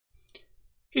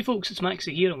Hey folks, it's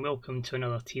Maxie here and welcome to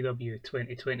another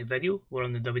TEW2020 video. We're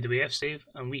on the WWF save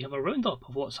and we have a roundup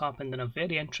of what's happened in a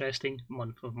very interesting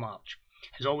month of March.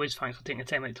 As always, thanks for taking the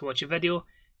time out to watch a video.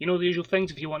 You know the usual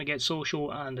things if you want to get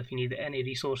social, and if you need any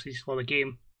resources for the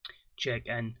game, check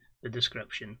in the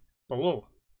description below.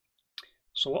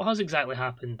 So what has exactly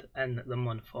happened in the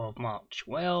month of March?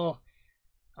 Well,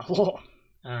 a lot.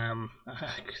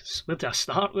 Where do I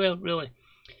start? Well, really.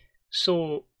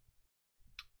 So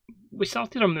we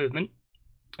started our movement,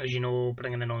 as you know,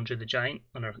 bringing in Andre the Giant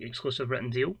on our exclusive written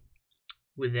deal.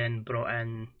 We then brought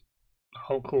in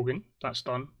Hulk Hogan, that's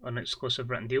done, on an exclusive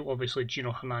written deal. Obviously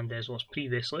Gino Hernandez was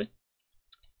previously.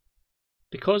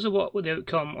 Because of what the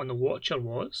outcome on the Watcher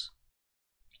was,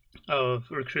 I've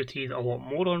recruited a lot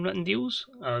more on written deals.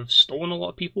 I've stolen a lot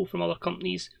of people from other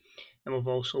companies, and we've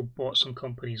also bought some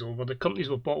companies over. The companies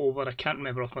we've bought over, I can't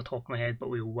remember off my top of my head, but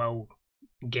we will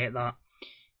get that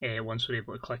once we're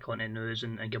able to click on the news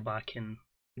and go back and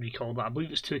recall that. I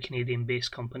believe it's 2 Canadian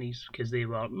based companies because they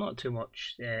were not too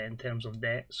much in terms of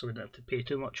debt, so we didn't have to pay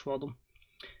too much for them.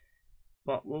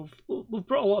 But we've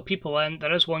brought a lot of people in.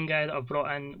 There is one guy that I've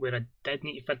brought in where I did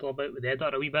need to fiddle about with the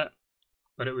editor a wee bit,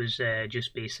 but it was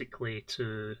just basically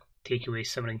to take away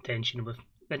simmering tension with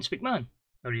Vince McMahon,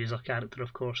 our user character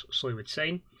of course, so he would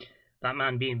sign. That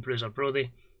man being Bruiser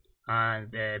Brody.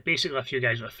 And basically a few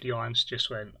guys with freelance just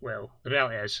went, well, the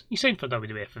reality is, he signed for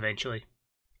WWF eventually.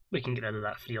 We can get rid of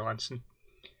that freelancing.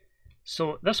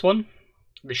 So this one,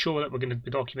 the show that we're going to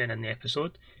be documenting in the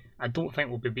episode, I don't think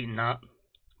we'll be beating that,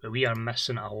 but we are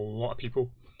missing a lot of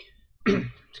people.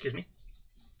 Excuse me.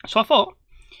 So I thought,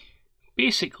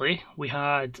 basically, we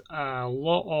had a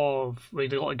lot of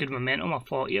good momentum. I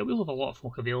thought, yeah, we'll have a lot of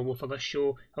folk available for this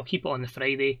show. I'll keep it on the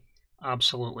Friday.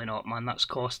 Absolutely not, man. That's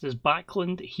cost us.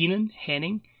 Backlund, Heenan,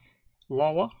 Henning,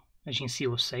 Lawler, as you can see,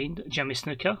 was signed. Jimmy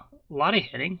Snooker, Larry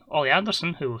Henning, Ollie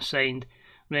Anderson, who was signed.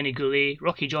 Rennie Goulet,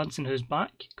 Rocky Johnson, who's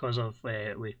back because of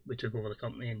we took over the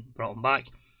company and brought him back,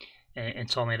 and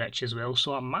Tommy Rich as well.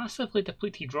 So a massively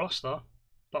depleted roster,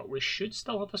 but we should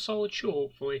still have a solid show.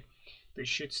 Hopefully, that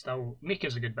should still make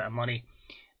us a good bit of money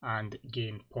and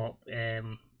gain pop.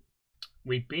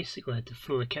 We basically had to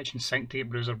throw the kitchen sink to get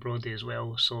Bruiser Brody as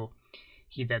well, so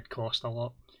he did cost a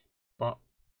lot. But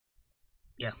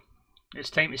yeah, it's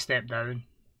time to step down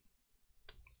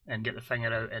and get the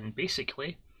finger out and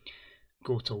basically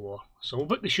go to war. So we'll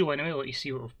book the show anyway, let you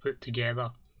see what we've put together,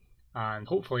 and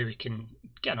hopefully we can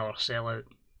get another sellout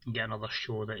and get another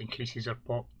show that increases our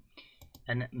pop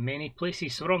in many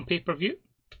places. So we're on pay-per-view.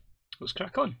 Let's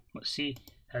crack on. Let's see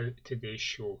how today's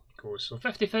show goes. So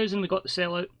 50,000 we got the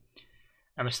sellout,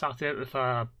 and we started out with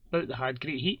a bout that had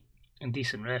great heat and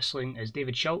decent wrestling as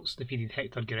David Schultz defeated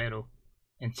Hector Guerrero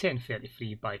in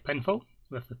 10:33 by pinfall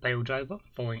with the pile driver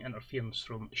following interference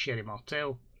from Sherry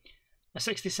Martel. A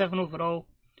 67 overall,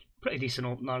 pretty decent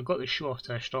opener, got the show off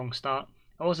to a strong start.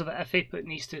 I was a bit iffy putting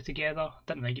these two together,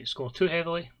 didn't think it scored too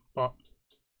heavily, but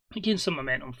it gained some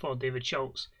momentum for David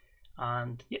Schultz,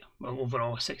 and yeah, well,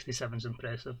 overall 67 is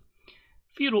impressive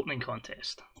for your opening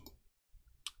contest.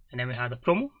 And then we had a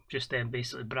promo, just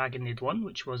basically bragging they'd won,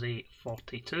 which was a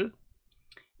 42.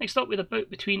 Next up we had a bout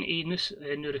between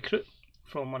a new recruit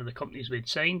from one of the companies we'd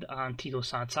signed and Tito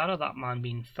Santana, that man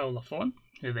being Phil Lafon,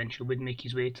 who eventually would make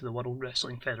his way to the World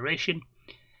Wrestling Federation.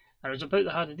 And it was a bout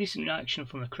that had a decent reaction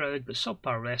from the crowd, but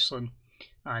subpar wrestling,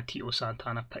 and Tito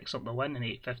Santana picks up the win in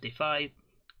 8:55.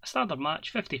 A standard match,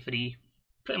 53,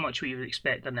 pretty much what you would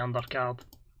expect in the undercard,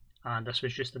 and this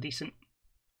was just a decent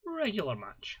regular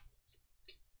match.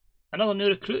 Another new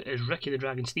recruit is Ricky the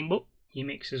Dragon Steamboat. He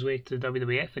makes his way to the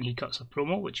WWF and he cuts a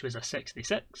promo, which was a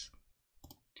 66.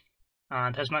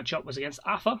 And his matchup was against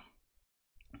Afa,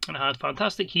 and it had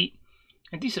fantastic heat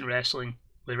and decent wrestling,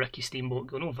 with Ricky Steamboat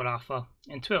going over Afa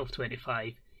in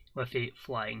 12:25 with a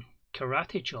flying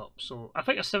karate chop. So I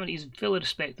think a 70 is fairly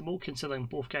respectable considering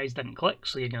both guys didn't click,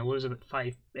 so you're going to lose about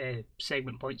 5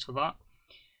 segment points for that.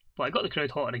 But I got the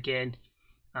crowd hotter again,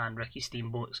 and Ricky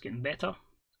Steamboat's getting better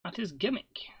at his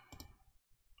gimmick.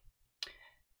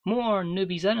 More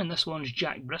newbies in, and this one's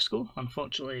Jack Briscoe.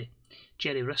 Unfortunately,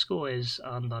 Jerry Briscoe is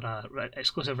under an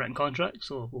exclusive written contract,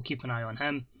 so we'll keep an eye on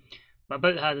him. But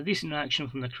about had a decent reaction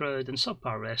from the crowd and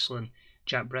subpar wrestling.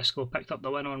 Jack Briscoe picked up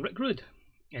the win on Rick Rude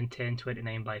in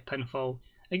 10:29 by pinfall.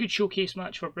 A good showcase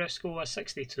match for Briscoe, a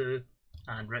 62,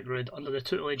 and Rick Rude, under the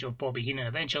tutelage of Bobby Heenan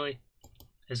eventually,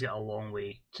 has got a long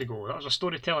way to go. That was a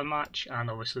storytelling match, and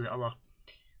obviously the other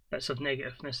bits of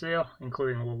negativeness there,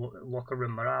 including locker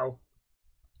room morale.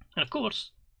 And of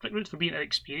course, Rick Rude, for being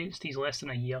inexperienced, he's less than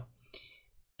a year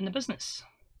in the business.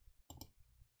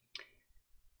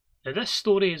 Now this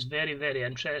story is very, very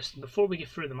interesting. Before we get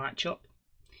through the matchup,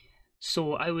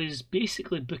 So I was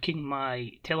basically booking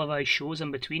my televised shows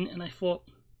in between, and I thought,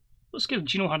 let's give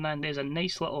Gino Hernandez a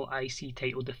nice little IC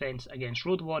title defence against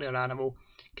Road Warrior Animal,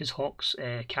 because Hawk's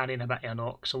carrying a bit of a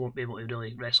knock, so won't be able to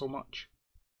really wrestle much.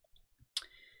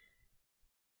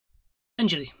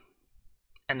 Injury.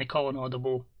 And they call an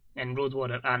audible, and Road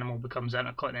Warrior Animal becomes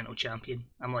Intercontinental Champion.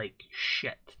 I'm like,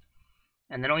 shit.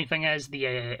 And the annoying thing is, the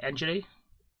injury,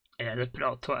 I put it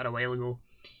on Twitter a while ago,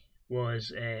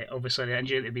 was obviously the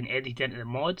injury that had been edited into the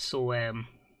mod, so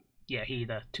yeah, he had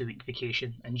a 2-week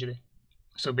vacation injury.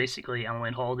 So basically, I'm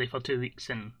on holiday for 2 weeks,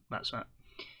 and that's it.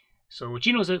 So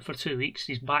Gino's out for 2 weeks,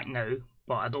 he's back now,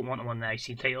 but I don't want him on the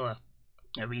IC title.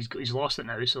 He's lost it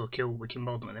now, so cool, we can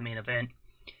build him at the main event.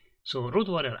 So Road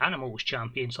Warrior Animal was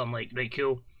champion, so I'm like, right,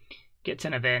 cool, get to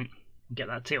an event, get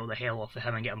that title the hell off of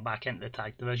him and get him back into the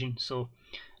tag division. So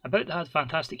about to have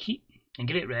fantastic heat and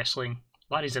great wrestling.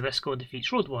 Larry Zbyszko defeats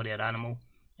Road Warrior Animal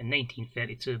in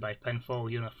 1932 by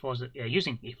pinfall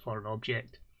using a foreign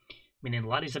object, meaning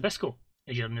Larry Zbyszko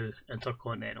is your new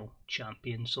Intercontinental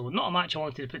Champion. So not a match I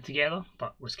wanted to put together,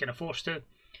 but was kind of forced to.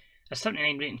 A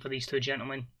 79 rating for these two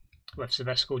gentlemen, with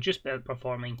Zbyszko just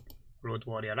outperforming Road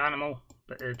Warrior Animal.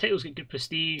 But the titles get good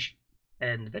prestige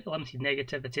and very limited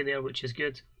negativity there, which is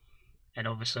good. And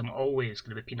obviously I'm always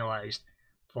going to be penalised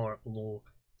for low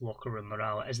locker room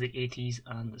morale. It is the 80s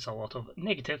and it's a lot of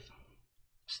negative.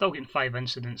 Still getting 5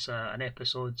 incidents an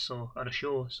episode, so or a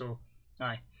show, so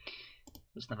aye,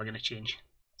 that's never going to change.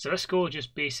 Zbyszko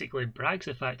just basically brags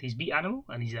the fact he's beat Animal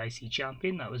and he's IC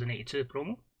champion. That was an 82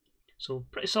 promo. So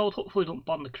pretty solid, hopefully don't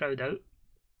burn the crowd out.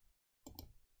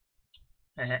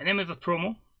 And then we have a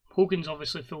promo. Hogan's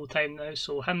obviously full time now,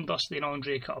 so him, Dusty and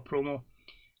Andre cut a promo,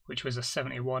 which was a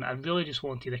 71. I really just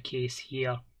wanted a case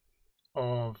here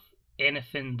of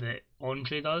anything that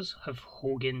Andre does, have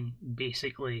Hogan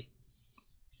basically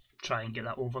try and get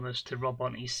that overness to rub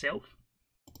on himself.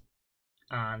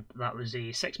 And that was a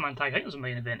 6-man tag. I think it was a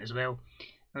main event as well.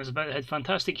 It was about it had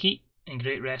fantastic heat and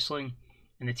great wrestling,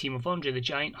 and the team of Andre the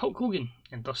Giant, Hulk Hogan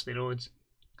and Dusty Rhodes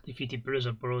defeated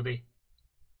Bruiser Brody,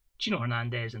 Gino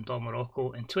Hernandez and Don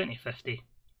Morocco in 2050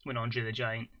 when Andre the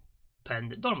Giant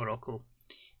pinned Don Morocco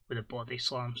with a body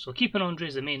slam. So keeping Andre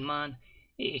as the main man,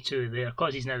 82 there.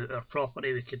 Because he's now our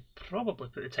property, we could probably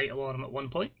put the title on him at one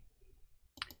point.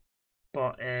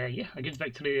 But yeah, a good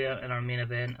victory there in our main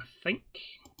event, I think.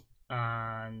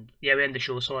 And yeah, we end the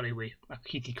show, sorry, with a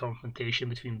heated confrontation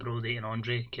between Brody and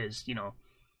Andre, because, you know,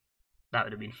 that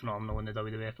would have been phenomenal in the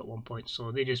WWF at one point.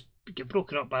 So they just get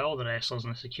broken up by all the wrestlers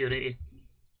and the security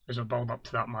as we build up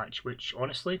to that match, which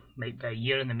honestly might be a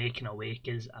year in the making away,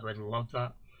 because I would love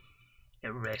that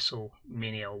at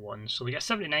WrestleMania 1. So we got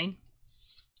 79.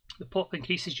 The pop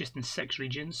increases just in 6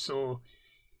 regions, so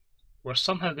we're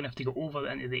somehow going to have to go over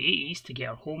into the 80s to get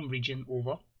our home region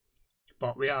over,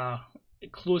 but we are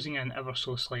closing in ever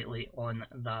so slightly on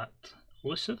that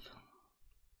elusive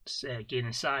gain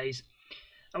in size.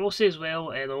 I will say as well,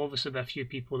 there'll obviously be a few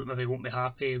people that maybe won't be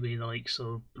happy with the likes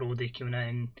of Brody coming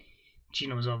in.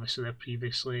 Gino's obviously there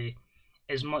previously.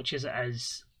 As much as it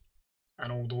is an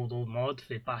old mod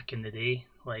for back in the day,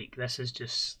 like, this is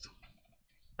just,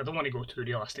 I don't want to go too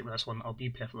realistic with this one, I'll be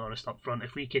perfectly honest up front.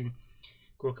 If we can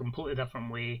go a completely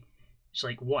different way, it's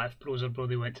like, what if Bruiser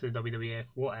Brody went to the WWF?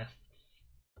 What if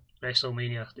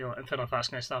WrestleMania, you know, I don't know if that's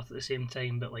going to start at the same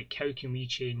time, but like, how can we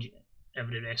change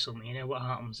every WrestleMania? What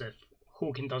happens if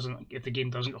Hogan doesn't, if the game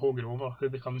doesn't get Hogan over? Who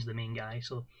becomes the main guy?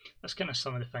 So that's kind of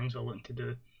some of the things we're looking to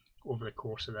do over the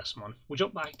course of this month. We'll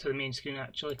jump back to the main screen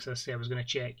actually, because I say I was going to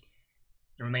check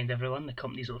and remind everyone the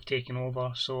companies that have taken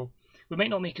over. So we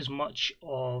might not make as much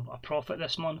of a profit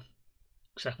this month,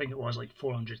 because I think it was like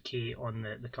 400k on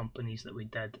the companies that we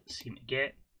did seem to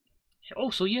get.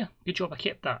 Also, yeah, good job I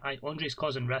kept that. Andre's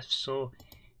causing rifts, so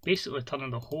basically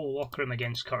turning the whole locker room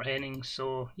against Curt Hennig.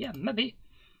 So yeah, maybe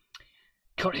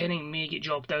Curt Hennig may get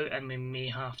jobbed out and we may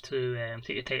have to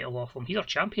take the title off him. He's our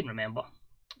champion, remember,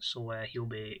 so he'll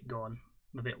be gone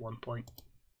maybe at one point.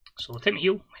 So time to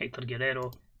heel, Hector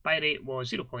Guerrero. Buy rate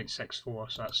was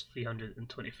 0.64, so that's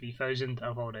 323,000.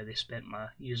 I've already spent my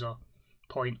user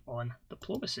point on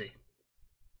diplomacy.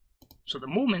 So at the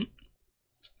moment,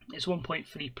 it's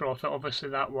 1.3 profit. Obviously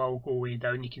that will go way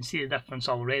down. You can see the difference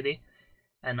already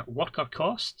in worker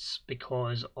costs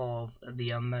because of the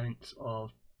amount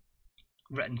of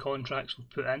written contracts we've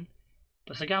put in.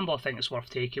 But it's a gamble I think it's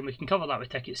worth taking. We can cover that with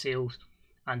ticket sales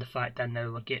and the fact that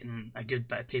now we're getting a good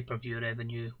bit of pay-per-view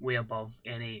revenue way above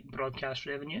any broadcast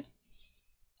revenue.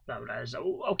 That it is.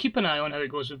 I'll keep an eye on how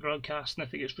it goes with broadcasting. I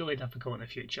think it's really difficult in the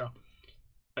future.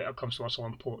 But it'll come to us, I'll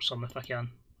import some if I can.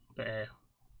 But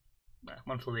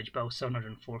monthly wage bill,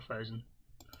 704,000.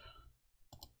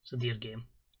 It's a dear game.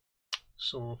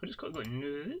 So if we just got to go to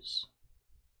news,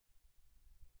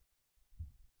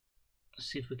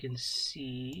 let's see if we can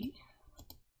see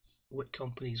what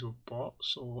companies we've bought.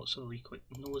 So let's have a wee quick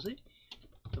nosy.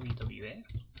 WWF.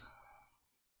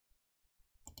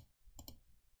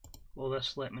 Will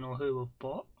this let me know who we've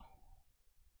bought?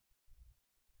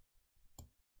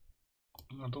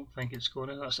 I don't think it's going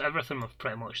to. That's everything we've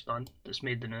pretty much done that's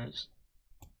made the news.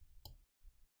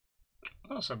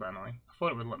 That's a bit annoying. I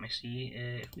thought it would let me see.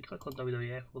 If we click on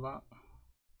WWF, will that?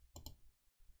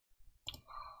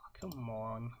 Oh, come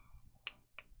on.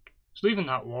 It's not even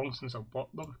that long since I've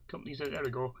bought them. Companies out there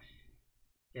we go.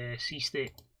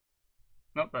 C-State.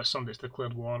 Nope, that's something that's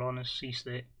declared war on us.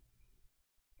 C-State.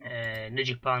 New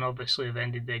Japan obviously have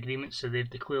ended the agreement, so they've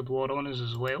declared war on us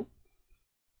as well.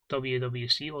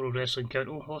 WWC, World Wrestling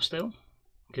Council, hostile,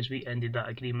 because we ended that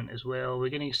agreement as well. We're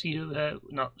going to see who,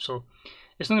 so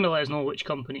it's not going to let us know which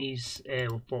companies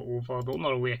we've bought over. The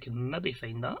only way I can maybe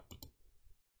find that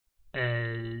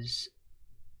is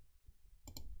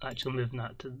actually moving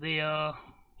that to there.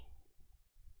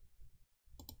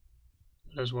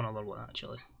 There's one other one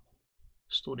actually.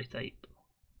 Story type.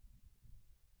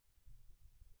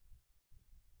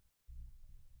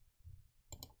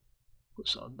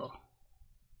 What's that other?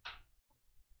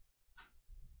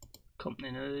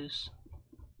 Company news.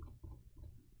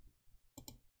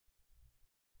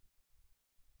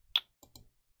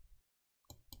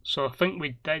 So I think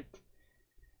we did.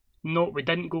 No, we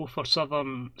didn't go for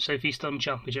Southeastern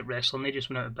Championship Wrestling. They just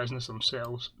went out of business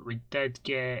themselves. But we did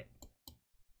get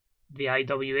the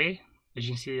IWA. As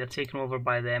you can see, they're taken over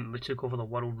by them. We took over the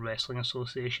World Wrestling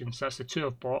Association. So that's the two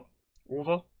I've bought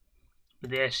over.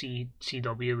 But the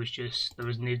SCW was just, there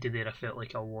was nobody there I felt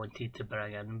like I wanted to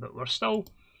bring in. But we're still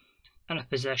in a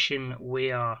position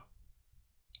where,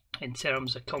 in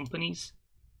terms of companies,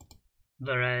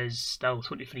 there is still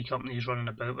 23 companies running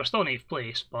about. We're still in 8th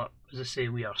place, but as I say,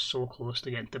 we are so close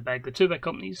to getting to big. The two big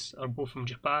companies are both from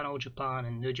Japan, All Japan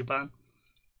and New Japan.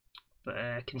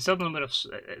 But considering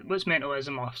what's mental is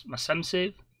in my sim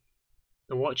save,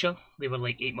 the Watcher, they were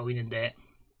like 8 million in debt.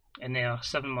 And they are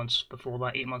 7 months before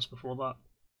that, 8 months before that,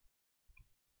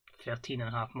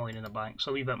 13.5 million in the bank,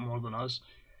 so a wee bit more than us.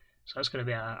 So that's going to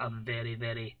be a very,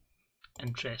 very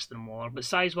interesting war. But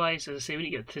size wise, as I say, we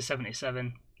need to get to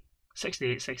 77,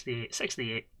 68, 68,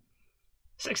 68,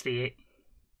 68.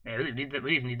 Yeah, we didn't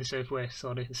even need the Southwest,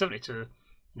 sorry, 72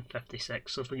 and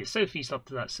 56. So if we get Southeast up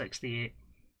to that 68,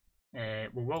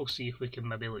 we'll see if we can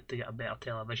maybe look to get a better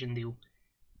television deal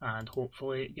and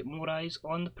hopefully get more eyes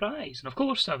on the prize. And of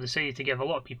course, I've decided to give a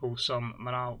lot of people some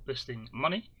morale boosting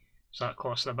money, so that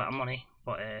costs a bit of money.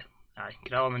 But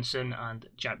Grellerman soon and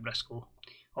Jack Briscoe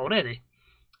already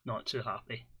not too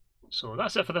happy. So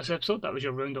that's it for this episode. That was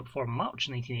your roundup for March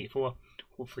 1984.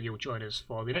 Hopefully you'll join us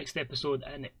for the next episode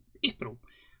in April,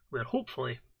 where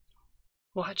hopefully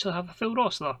we'll actually have a full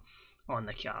roster on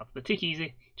the card. But take it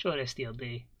easy, enjoy the rest of your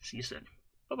day, see you soon.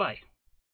 Bye bye.